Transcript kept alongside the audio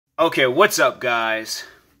Okay, what's up, guys?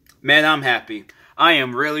 Man, I'm happy. I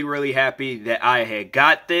am really happy that I had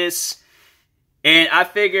got this. And I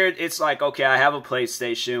figured it's like, okay, I have a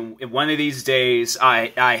PlayStation. One of these days,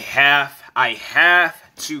 I have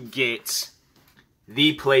to get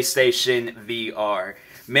the PlayStation VR.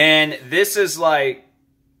 Man, this is like,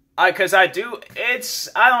 I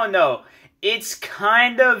don't know. It's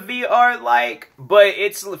kind of VR-like, but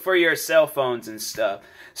it's for your cell phones and stuff.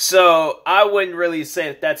 So, I wouldn't really say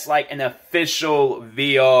that that's like an official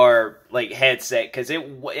VR like headset, because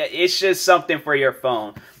it's just something for your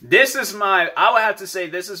phone. I would have to say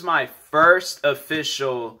this is my first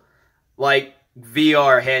official like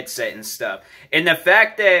VR headset and stuff. And the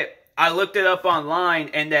fact that I looked it up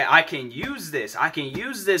online and that I can use this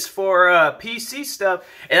for PC stuff.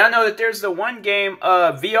 And I know that there's the one game,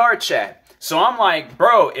 VR chat. So I'm like,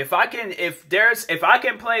 bro, if I can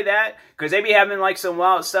play that, because they be having like some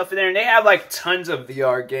wild stuff in there, and they have like tons of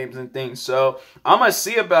VR games and things. So I'm gonna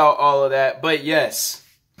see about all of that. But yes,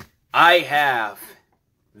 I have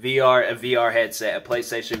a VR headset, a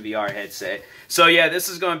PlayStation VR headset. So yeah, this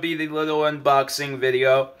is gonna be the little unboxing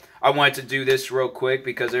video. I wanted to do this real quick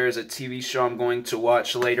because there is a TV show I'm going to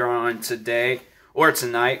watch later on today or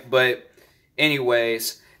tonight. But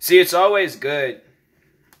anyways, see, it's always good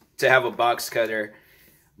to have a box cutter,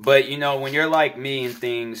 but you know, when you're like me and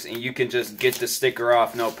things and you can just get the sticker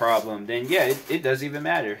off no problem, then yeah, it doesn't even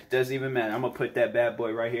matter. It doesn't even matter. I'm gonna put that bad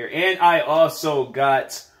boy right here. And I also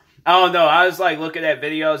got, I don't know, I was like looking at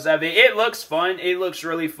videos of it. It looks fun. It looks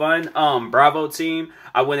really fun. Bravo Team,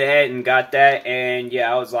 I went ahead and got that, and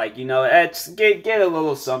yeah, I was like, you know, get a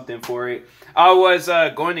little something for it. I was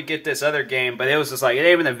going to get this other game, but it was just like, it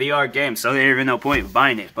ain't even a VR game, so there ain't even no point in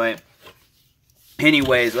buying it. But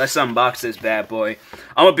anyways, let's unbox this bad boy.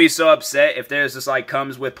 I'm gonna be so upset if there's this like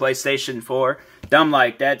comes with PlayStation 4. Then I'm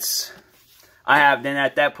like, then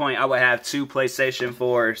at that point I would have two PlayStation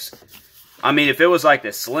 4s. I mean, if it was like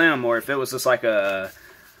the Slim, or if it was just like a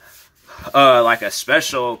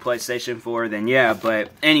special PlayStation 4, then yeah.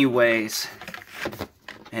 But anyways,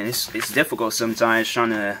 and it's difficult sometimes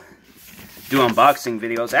trying to do unboxing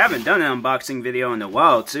videos. I haven't done an unboxing video in a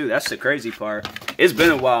while too. That's the crazy part. It's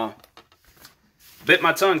been a while. Bit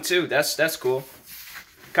my tongue too. That's cool.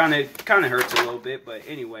 Kind of hurts a little bit, but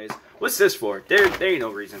anyways, what's this for? There ain't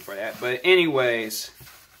no reason for that. But anyways,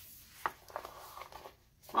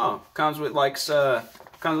 oh, comes with like comes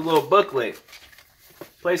with a little booklet.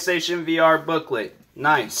 PlayStation VR booklet.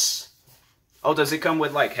 Nice. Oh, does it come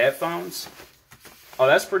with like headphones? Oh,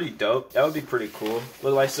 that's pretty dope. That would be pretty cool.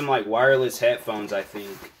 Look like some like wireless headphones, I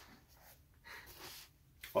think.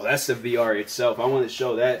 Oh, that's the VR itself. I want to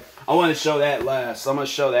show that. I want to show that last. I'm going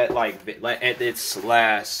to show that like at its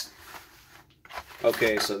last.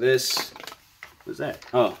 Okay, so this, what's that?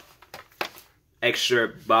 Oh, extra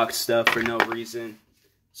box stuff for no reason.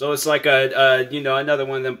 So it's like you know, another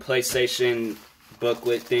one of them PlayStation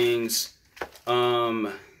booklet things.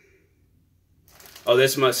 Oh,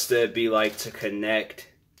 this must be like to connect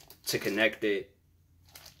it.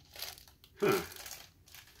 Huh.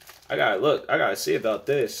 I gotta see about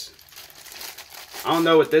this. I don't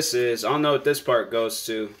know what this is. I don't know what this part goes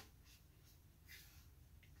to.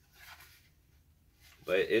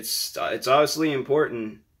 But it's obviously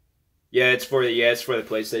important. Yeah, it's for the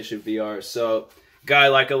PlayStation VR. So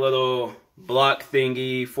got like a little block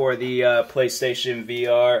thingy for the PlayStation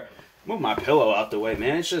VR. Move my pillow out the way,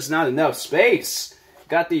 man. It's just not enough space.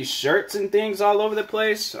 Got these shirts and things all over the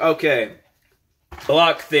place. Okay.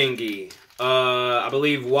 Block thingy. I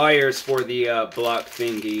believe wires for the block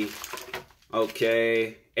thingy.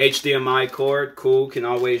 Okay. HDMI cord. Cool. Can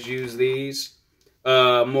always use these.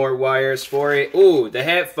 More wires for it. Ooh, the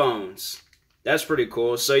headphones. That's pretty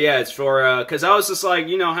cool. So yeah, it's for because I was just like,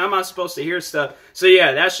 you know, how am I supposed to hear stuff? So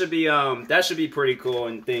yeah, that should be pretty cool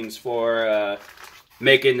and things for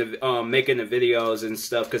making the videos and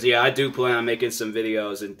stuff. Because yeah, I do plan on making some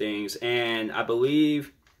videos and things. And I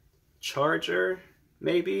believe charger,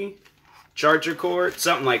 maybe. Charger cord,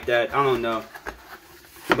 something like that. I don't know.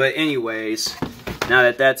 But anyways, now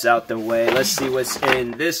that that's out the way, let's see what's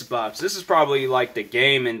in this box. This is probably like the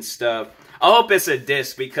game and stuff. I hope it's a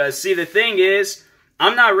disc, because see, the thing is,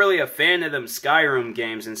 I'm not really a fan of them Skyrim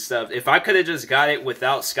games and stuff. If I could have just got it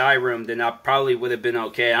without Skyrim, then I probably would have been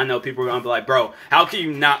okay. I know people are gonna be like, bro, how can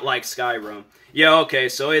you not like Skyrim? Yeah, okay,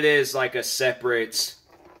 so it is like a separate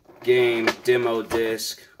game demo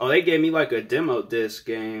disc. Oh, they gave me like a demo disc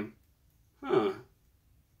game. Huh.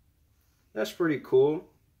 That's pretty cool.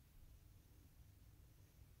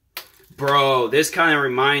 Bro, this kind of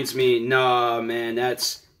reminds me. Nah, man,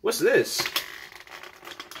 what's this?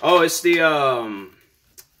 Oh, it's the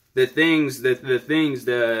you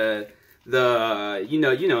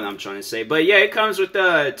know what I'm trying to say. But yeah, it comes with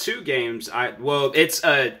 2 games. Well, it's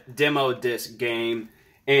a demo disc game,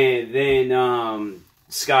 and then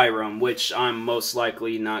Skyrim, which I'm most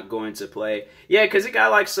likely not going to play. Yeah, because it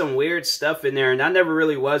got like some weird stuff in there, and I never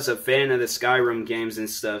really was a fan of the Skyrim games and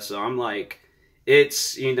stuff, so I'm like,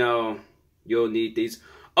 it's, you know, you'll need these.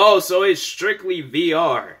 Oh, so it's strictly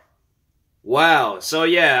VR. Wow. So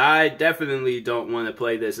yeah, I definitely don't want to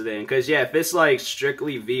play this then. Because yeah, if it's like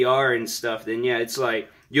strictly VR and stuff, then yeah, it's like,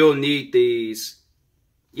 you'll need these.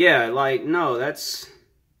 Yeah, like, no, that's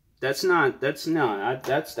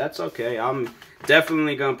okay. I'm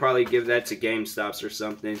definitely gonna probably give that to GameStops or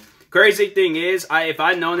something. Crazy thing is, if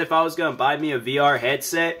I'd known if I was gonna buy me a VR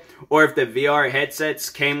headset, or if the VR headsets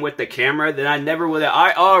came with the camera, then I never would have.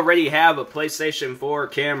 I already have a PlayStation 4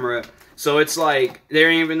 camera, so it's like, there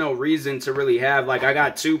ain't even no reason to really have, like, I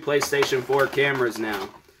got 2 PlayStation 4 cameras now.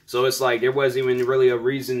 So it's like, there wasn't even really a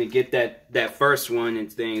reason to get that first one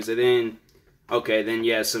and things. And then, okay, then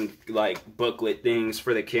yeah, some, like, booklet things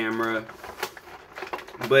for the camera.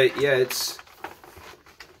 But yeah, it's,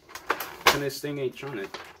 and this thing ain't trying to,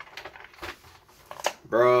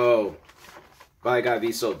 bro, why gotta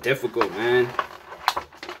be so difficult, man?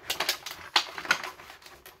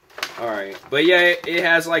 Alright, but yeah, it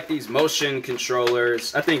has like these motion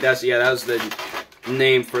controllers. I think that's, yeah, that was the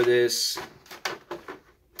name for this.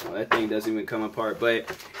 Oh, that thing doesn't even come apart. But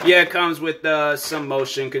yeah, it comes with some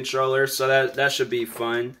motion controllers, so that should be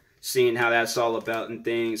fun, seeing how that's all about and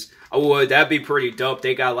things. Oh, that'd be pretty dope.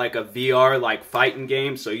 They got like a VR like fighting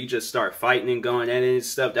game, so you just start fighting and going at it and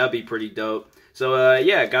stuff. That'd be pretty dope. So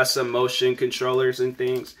yeah, got some motion controllers and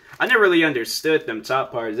things. I never really understood them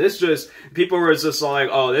top parts. It's just, people were just like,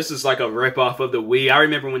 oh, this is like a ripoff of the Wii. I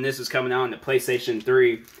remember when this was coming out on the PlayStation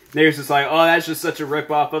 3. They was just like, oh, that's just such a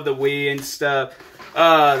ripoff of the Wii and stuff.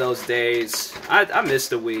 Those days. I miss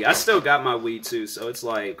the Wii. I still got my Wii too, so it's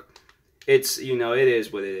like, it's, you know, it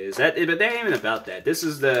is what it is. But they ain't even about that. This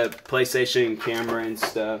is the PlayStation camera and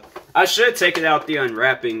stuff. I should take it out the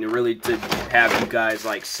unwrapping to have you guys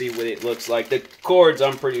like see what it looks like. The cords,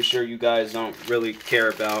 I'm pretty sure you guys don't really care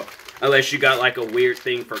about unless you got like a weird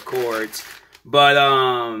thing for cords. But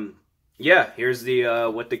yeah, here's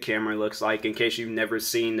the what the camera looks like in case you've never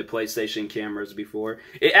seen the PlayStation cameras before.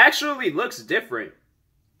 It actually looks different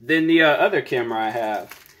than the other camera I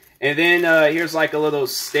have. And then here's like a little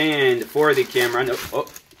stand for the camera.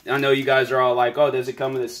 I know you guys are all like, oh, does it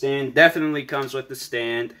come with a stand? Definitely comes with the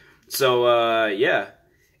stand. So yeah,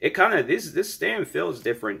 it kind of, this stand feels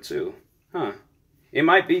different too, huh? It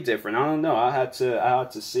might be different. I don't know. I'll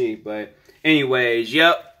have to see. But anyways,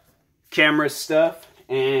 yep, camera stuff,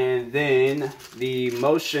 and then the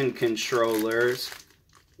motion controllers,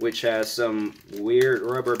 which has some weird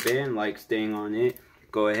rubber band like thing on it.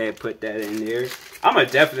 Go ahead, put that in there. I'm gonna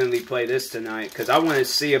definitely play this tonight because I want to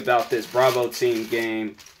see about this Bravo Team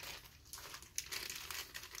game.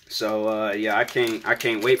 So yeah, I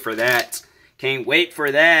can't wait for that. Can't wait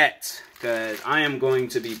for that because I am going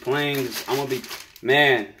to be playing. I'm gonna be,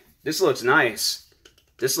 man. This looks nice.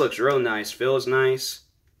 This looks real nice. Feels nice.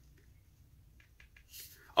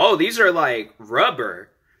 Oh, these are like rubber.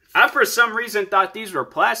 I for some reason thought these were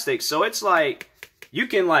plastic. So it's like you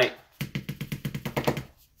can like.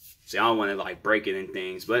 See, I don't want to like break it and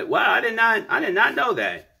things, but wow, I did not know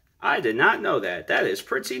that. I did not know that. That is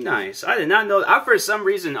pretty nice. I did not know. I for some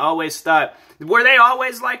reason always thought, were they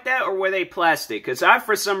always like that or were they plastic? Because I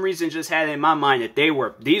for some reason just had in my mind that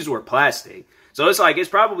these were plastic. So it's like, it's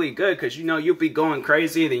probably good because, you know, you'll be going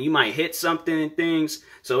crazy and then you might hit something and things.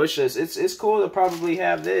 So it's just, it's cool to probably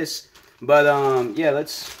have this. But yeah,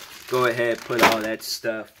 let's go ahead, put all that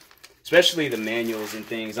stuff. Especially the manuals and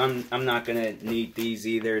things. I'm not gonna need these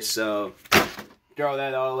either, so throw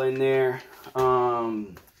that all in there.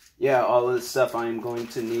 Yeah, all of the stuff I am going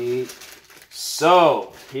to need.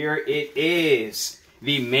 So here it is,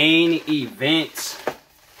 the main event,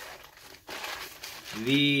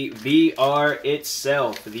 the VR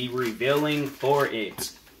itself, the revealing for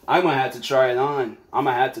it. I'm gonna have to try it on. I'm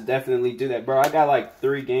gonna have to definitely do that, bro. I got like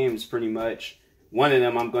 3 games pretty much. One of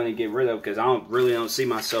them I'm going to get rid of because I really don't see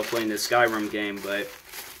myself playing this Skyrim game. But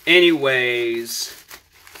anyways,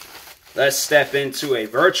 let's step into a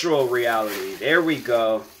virtual reality. There we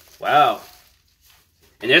go. Wow.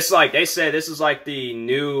 And it's like, they said this is like the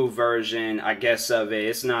new version, I guess, of it.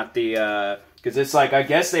 It's not the, because it's like, I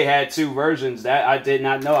guess they had 2 versions. That I did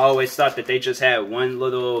not know. I always thought that they just had one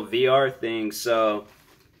little VR thing. So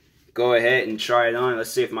go ahead and try it on.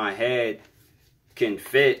 Let's see if my head can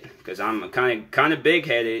fit, because I'm kind of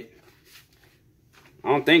big-headed. I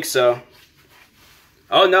don't think so.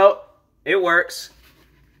 Oh no, it works.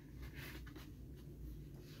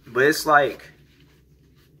 But it's like,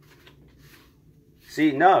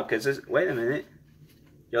 see, no, because it's, wait a minute.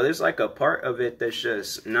 Yo, there's like a part of it that's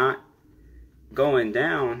just not going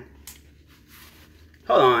down.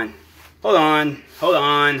 Hold on. Hold on. Hold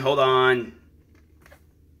on. Hold on.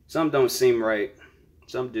 Something don't seem right.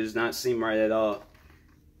 Something does not seem right at all.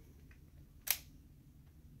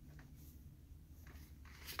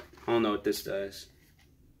 I don't know what this does.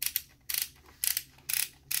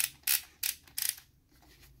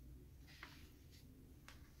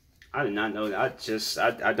 I did not know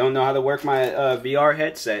that. I don't know how to work my VR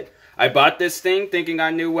headset. I bought this thing thinking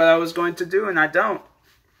I knew what I was going to do, and I don't.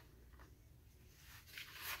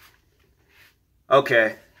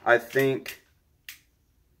 Okay, I think...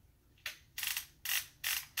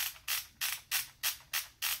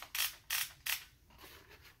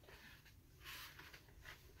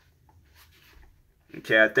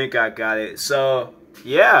 Okay, I think I got it. So,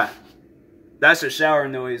 yeah. That's a shower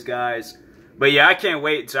noise, guys. But yeah, I can't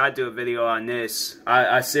wait until I do a video on this.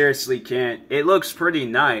 I seriously can't. It looks pretty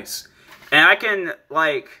nice. And I can,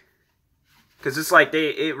 like... Because it's like,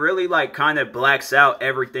 it really, like, kind of blacks out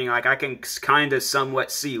everything. Like, I can kind of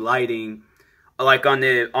somewhat see lighting, like, on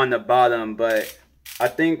the bottom. But I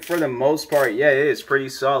think for the most part, yeah, it is pretty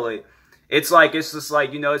solid. It's just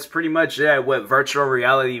like, you know, it's pretty much what virtual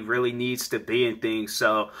reality really needs to be and things.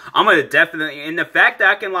 So I'm gonna definitely, and the fact that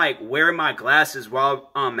I can like wear my glasses while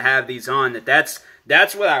have these on, that's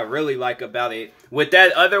what I really like about it. With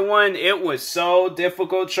that other one, it was so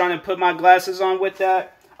difficult trying to put my glasses on with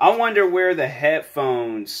that. I wonder where the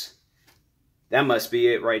headphones, that must be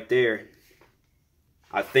it right there.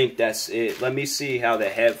 I think that's it. Let me see how the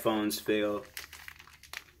headphones feel.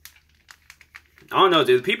 I don't know,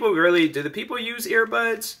 do the people use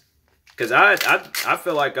earbuds? Because I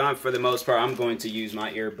feel like for the most part, I'm going to use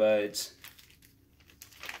my earbuds.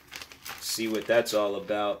 See what that's all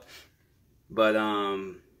about. But,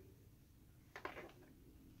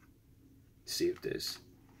 see if this.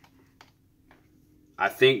 I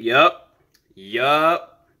think, yup.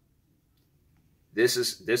 This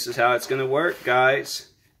is how it's gonna work, guys.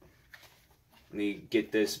 Let me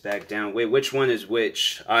get this back down. Wait, which one is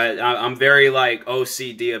which? I'm very, like,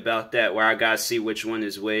 OCD about that, where I gotta see which one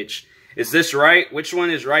is which. Is this right? Which one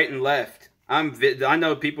is right and left? I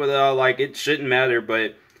know people that are like, it shouldn't matter,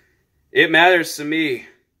 but it matters to me.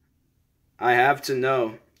 I have to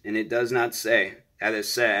know, and it does not say. That is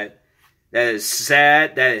sad. That is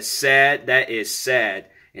sad. That is sad. That is sad.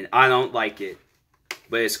 And I don't like it.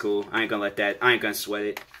 But it's cool. I ain't gonna sweat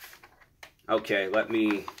it. Okay, let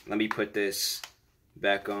me put this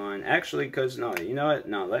back on. Actually, because, no, you know what?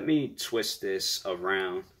 No, let me twist this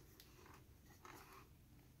around.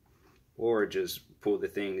 Or just pull the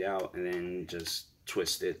thing out and then just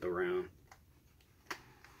twist it around.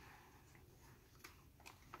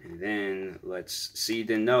 And then, let's see,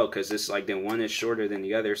 then no, because it's like, then one is shorter than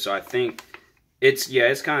the other. So I think it's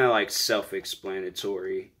kind of like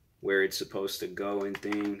self-explanatory where it's supposed to go and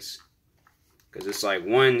things. Because it's like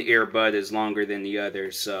one earbud is longer than the other.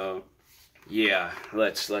 So, yeah,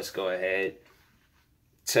 let's go ahead.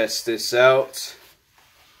 Test this out.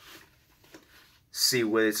 See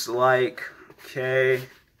what it's like. Okay.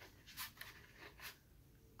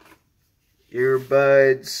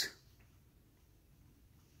 Earbuds.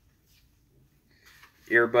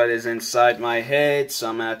 Earbud is inside my head, so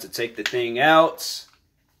I'm going to have to take the thing out.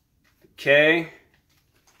 Okay.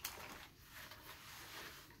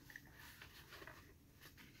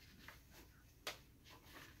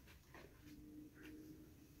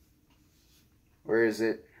 Where is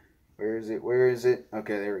it? Where is it? Where is it?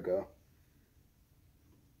 Okay, there we go.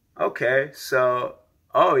 Okay, so,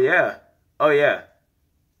 oh yeah. Oh yeah.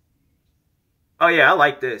 Oh yeah, I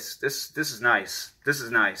like this. This is nice. This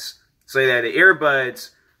is nice. So yeah, the earbuds,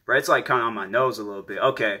 right, it's like kind of on my nose a little bit.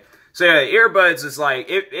 Okay. So yeah, the earbuds is like,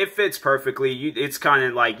 it fits perfectly. It's kind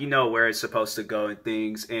of like, you know where it's supposed to go and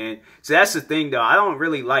things. And so that's the thing though. I don't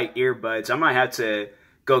really like earbuds. I might have to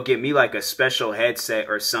go get me like a special headset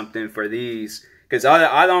or something for these. Because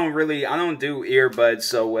I don't do earbuds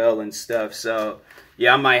so well and stuff. So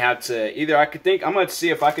yeah, I might have to, I'm going to see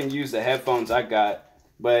if I can use the headphones I got.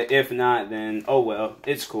 But if not, then oh well,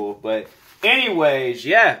 it's cool. But anyways,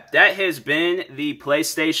 yeah, that has been the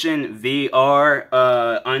PlayStation VR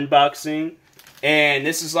unboxing. And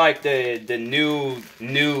this is like the new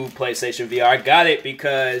PlayStation VR. I got it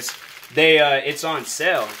because it's on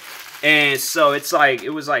sale. And so it's like, it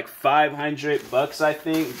was like $500 I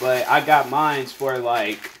think, but I got mine for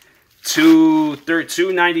like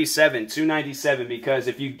 $297 because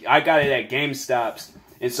I got it at GameStop's,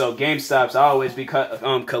 and so GameStop's I always be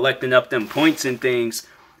collecting up them points and things,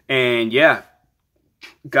 and yeah,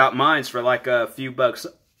 got mines for like a few bucks.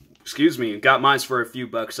 Excuse me, got mines for a few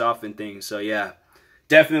bucks off and things. So yeah,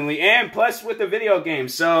 definitely. And plus with the video game,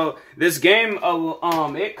 so this game,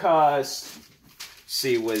 it cost.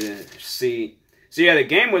 See what it see. So yeah, the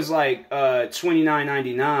game was like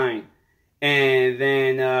 $29.99, and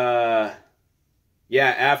then yeah,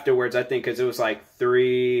 afterwards I think because it was like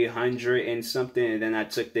 300 and something, and then I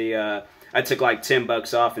took the I took like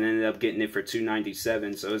 $10 off and ended up getting it for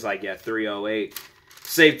 $297. So it was like, yeah, 308.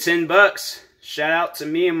 Saved $10. Shout out to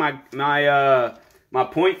me and my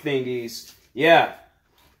point thingies. Yeah,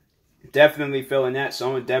 definitely feeling that.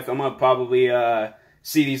 So I'm gonna probably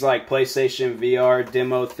see these like PlayStation VR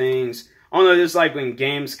demo things. I don't know, there's like when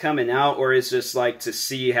games coming out, or it's just like to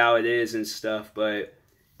see how it is and stuff. But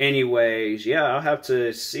anyways, yeah, I'll have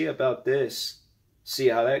to see about this, see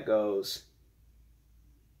how that goes.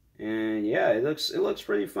 And yeah, it looks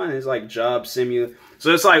pretty fun. It's like Job Simulator.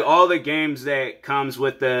 So it's like all the games that comes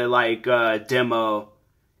with the like demo.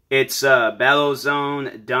 It's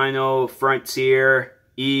Battlezone, Dino, Frontier,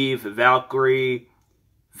 Eve, Valkyrie,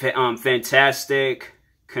 Fantastic,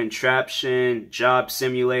 Contraption, Job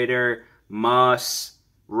Simulator, Moss,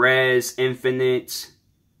 Res, Infinite,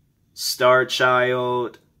 Star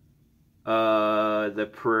Child, the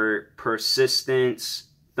Persistence,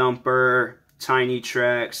 Thumper, Tiny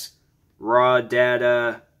Tracks, Raw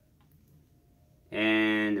Data,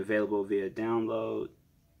 and available via download.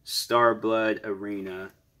 Starblood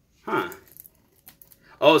Arena. Huh.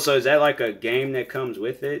 Oh, so is that like a game that comes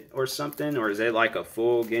with it or something? Or is it like a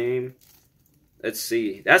full game? Let's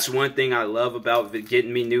see. That's one thing I love about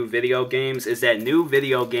getting me new video games, is that new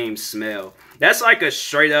video games smell. That's like a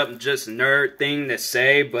straight up just nerd thing to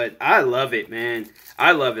say, but I love it, man.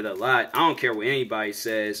 I love it a lot. I don't care what anybody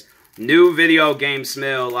says. New video game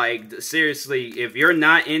smell, like, seriously, if you're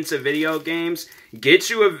not into video games,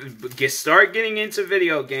 start getting into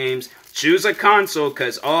video games. Choose a console,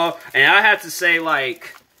 because and I have to say,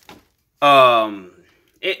 like,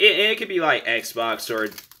 it could be like Xbox or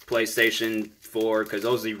PlayStation 4, because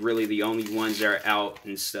those are really the only ones that are out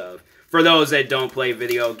and stuff. For those that don't play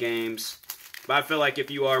video games. But I feel like if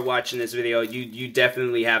you are watching this video, you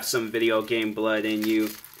definitely have some video game blood in you.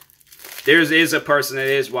 There is a person that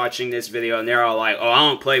is watching this video, and they're all like, oh, I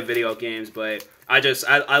don't play video games, but I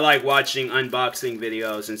like watching unboxing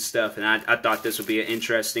videos and stuff, and I thought this would be an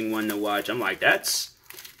interesting one to watch. I'm like,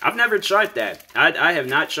 I've never tried that. I have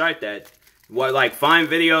not tried that. Like, find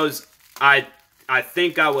videos I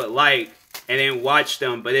think I would like, and then watch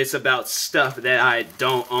them, but it's about stuff that I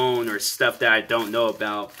don't own, or stuff that I don't know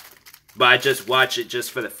about, but I just watch it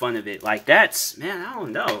just for the fun of it. Like, man, I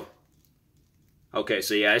don't know. Okay,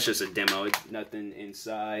 so yeah, it's just a demo. It's nothing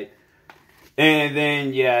inside. And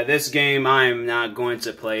then, yeah, this game, I'm not going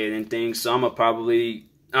to play it and things. So I'm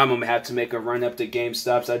going to have to make a run up to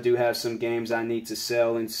GameStops. I do have some games I need to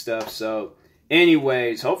sell and stuff. So,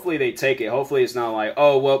 anyways, hopefully they take it. Hopefully it's not like,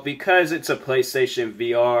 oh, well, because it's a PlayStation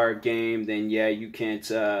VR game, then yeah, you can't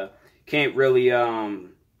really,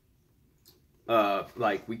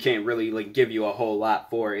 like, we can't really, like, give you a whole lot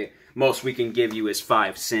for it. Most we can give you is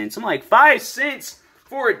 5 cents. I'm like, 5 cents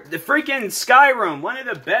for the freaking Skyrim, one of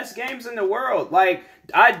the best games in the world. Like,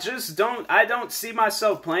 I don't see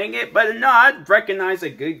myself playing it, but no, I recognize a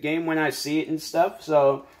good game when I see it and stuff.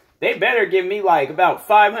 So they better give me like about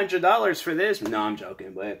 $500 for this. No, I'm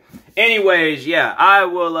joking. But anyways, yeah, I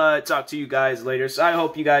will talk to you guys later. So I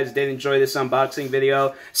hope you guys did enjoy this unboxing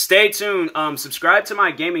video. Stay tuned. Subscribe to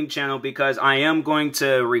my gaming channel, because I am going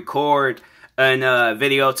to record a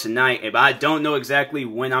video tonight. If I don't know exactly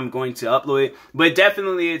when I'm going to upload it, but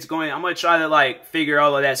definitely I'm going to try to like figure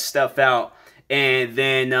all of that stuff out, and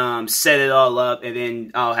then set it all up, and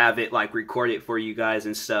then I'll have it like recorded for you guys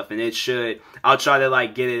and stuff, and I'll try to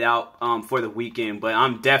like get it out for the weekend. But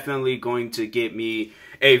I'm definitely going to get me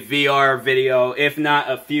a VR video, if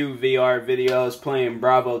not a few VR videos, playing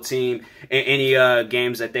Bravo Team and any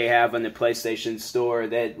games that they have on the PlayStation Store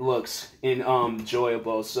that looks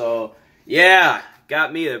enjoyable. So yeah,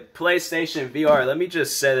 got me a PlayStation VR. Let me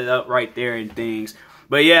just set it up right there and things.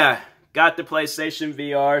 But yeah, got the PlayStation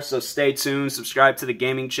VR, so stay tuned. Subscribe to the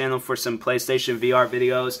gaming channel for some PlayStation VR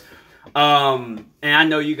videos. And I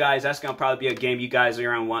know you guys, that's going to probably be a game you guys are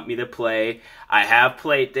going to want me to play. I have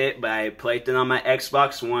played it, but I played it on my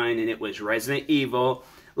Xbox One, and it was Resident Evil.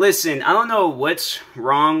 Listen, I don't know what's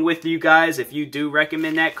wrong with you guys if you do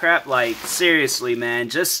recommend that crap. Like, seriously, man,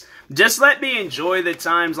 just let me enjoy the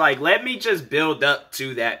times. Like, let me just build up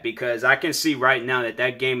to that, because I can see right now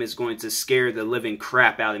that game is going to scare the living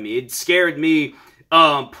crap out of me. It scared me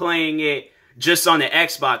playing it just on the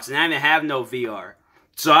Xbox, and I didn't have no VR.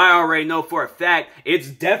 So I already know for a fact it's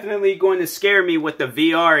definitely going to scare me with the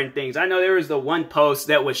VR and things. I know there was the one post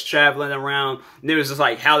that was traveling around. And there was just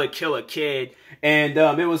like how to kill a kid. And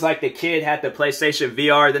it was like the kid had the PlayStation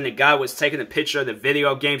VR. Then the guy was taking a picture of the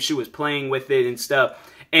video game she was playing with it and stuff.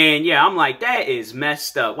 And yeah, I'm like, that is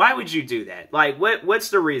messed up. Why would you do that? Like, what's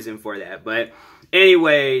the reason for that? But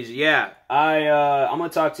anyways, yeah, I'm going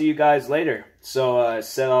to talk to you guys later. So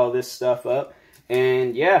set all this stuff up.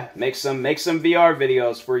 And yeah, make some VR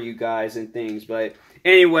videos for you guys and things. But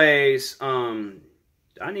anyways, do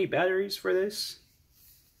I need batteries for this?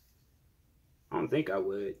 I don't think I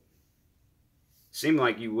would. Seemed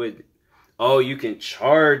like you would. Oh, you can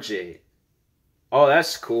charge it. Oh,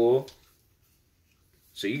 that's cool.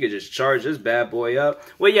 So you could just charge this bad boy up.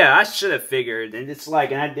 Well, yeah, I should have figured. And it's like,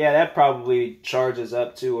 yeah, that probably charges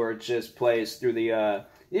up to, or just plays through the,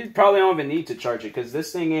 you probably don't even need to charge it, because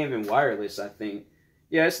this thing ain't even wireless, I think.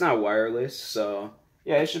 Yeah, it's not wireless, so,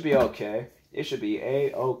 yeah, it should be okay. It should be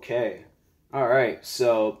A-okay. Alright,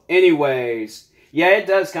 so, anyways, yeah, it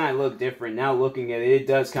does kind of look different. Now looking at it, it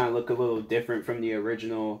does kind of look a little different from the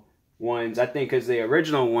original ones. I think because the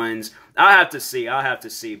original ones, I'll have to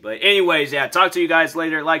see. But anyways, yeah, talk to you guys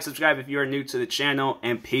later. Like, subscribe if you are new to the channel,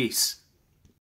 and peace.